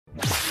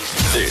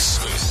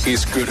This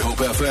is Good Hope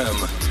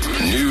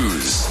FM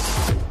News.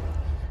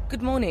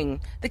 Good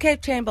morning. The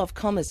Cape Chamber of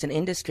Commerce and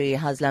Industry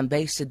has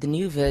lambasted the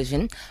new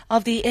version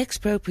of the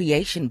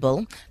Expropriation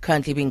Bill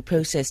currently being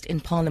processed in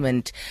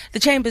Parliament. The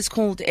Chamber has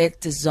called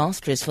it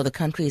disastrous for the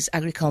country's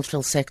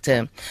agricultural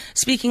sector.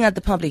 Speaking at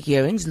the public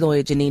hearings,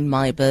 lawyer Janine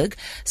Myberg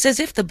says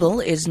if the bill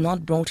is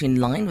not brought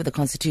in line with the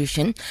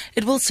Constitution,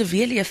 it will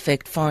severely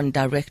affect foreign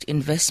direct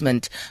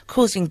investment,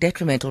 causing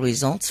detrimental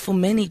results for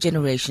many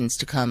generations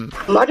to come.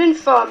 Modern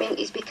farming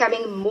is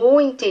becoming more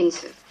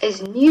intensive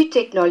as new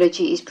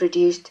technology is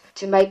produced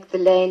to make the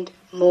land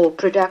more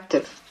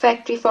productive.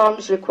 Factory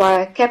farms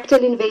require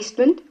capital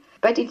investment,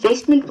 but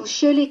investment will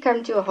surely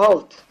come to a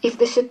halt if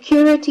the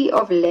security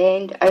of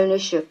land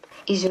ownership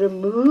is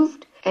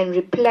removed and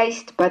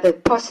replaced by the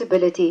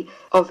possibility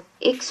of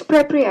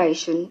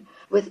expropriation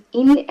with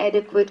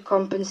inadequate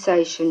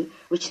compensation,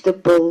 which the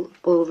bill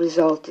will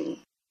result in.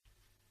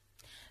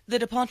 The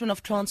Department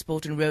of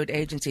Transport and Road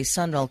Agency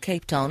Sunrail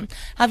Cape Town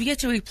have yet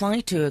to reply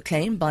to a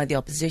claim by the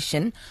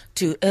opposition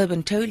to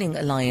Urban Tolling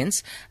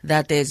Alliance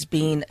that there's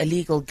been a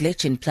legal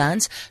glitch in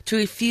plans to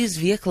refuse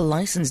vehicle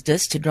license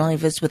discs to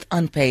drivers with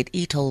unpaid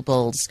e-toll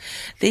bills.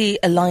 The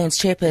Alliance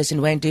chairperson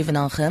Wayne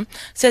Duvenage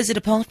says the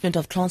Department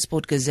of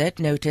Transport Gazette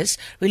notice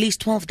released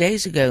 12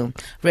 days ago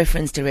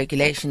referenced a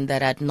regulation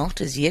that had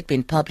not as yet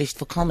been published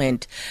for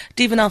comment.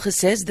 Duvenage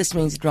says this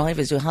means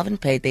drivers who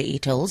haven't paid their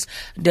e-tolls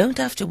don't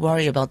have to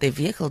worry about their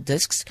vehicle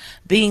discs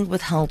being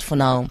withheld for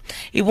now.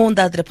 He warned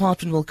that the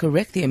department will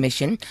correct the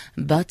omission,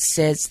 but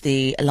says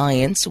the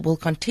Alliance will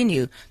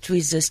continue to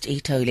resist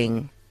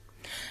e-tolling.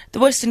 The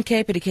Western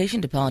Cape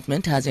Education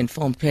Department has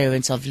informed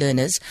parents of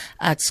learners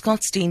at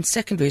Scottsdene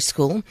Secondary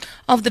School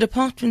of the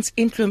department's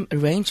interim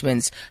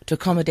arrangements to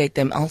accommodate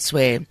them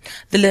elsewhere.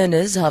 The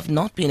learners have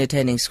not been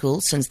attending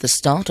school since the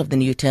start of the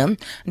new term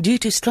due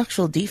to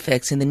structural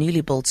defects in the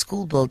newly built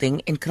school building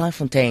in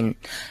Kraaifontein.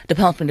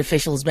 Department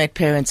officials met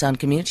parents and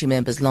community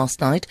members last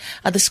night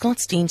at the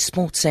Scottsdene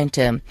Sports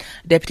Centre.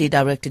 Deputy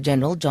Director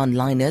General John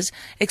Liners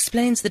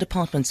explains the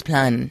department's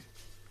plan.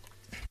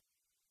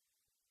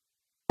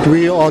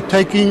 We are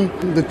taking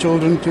the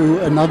children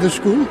to another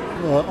school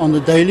on a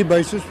daily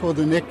basis for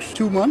the next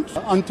 2 months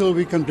until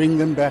we can bring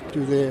them back to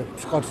their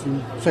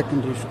Scottsdene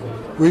Secondary School.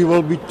 We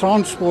will be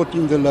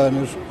transporting the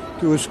learners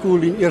to a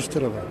school in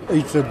Eerste River.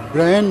 It's a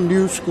brand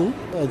new school.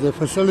 The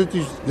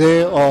facilities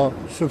there are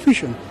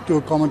sufficient to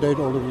accommodate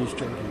all of these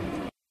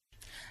children.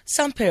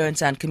 Some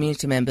parents and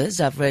community members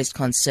have raised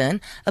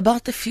concern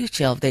about the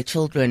future of their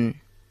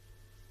children.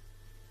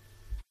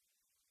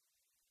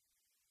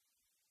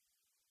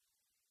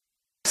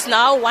 It's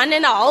now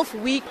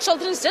 1.5 weeks.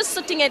 Children's just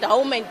sitting at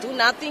home and do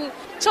nothing.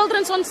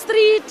 Children's on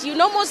street.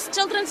 Most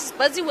children's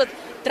busy with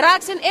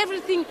drugs and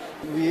everything.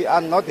 We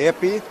are not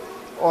happy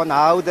on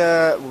how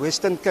the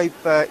Western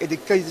Cape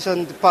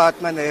Education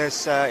Department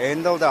has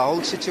handled the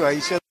whole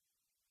situation.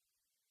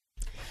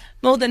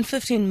 More than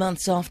 15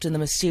 months after the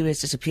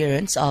mysterious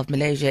disappearance of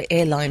Malaysia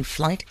airline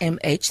flight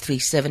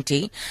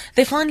MH370,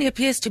 there finally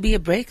appears to be a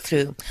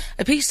breakthrough.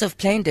 A piece of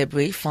plane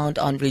debris found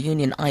on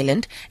Reunion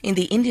Island in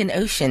the Indian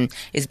Ocean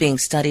is being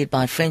studied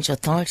by French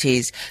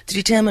authorities to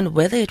determine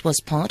whether it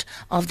was part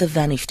of the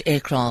vanished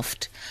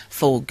aircraft.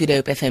 For Good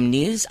Hope FM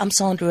News, I'm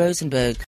Sandra Rosenberg.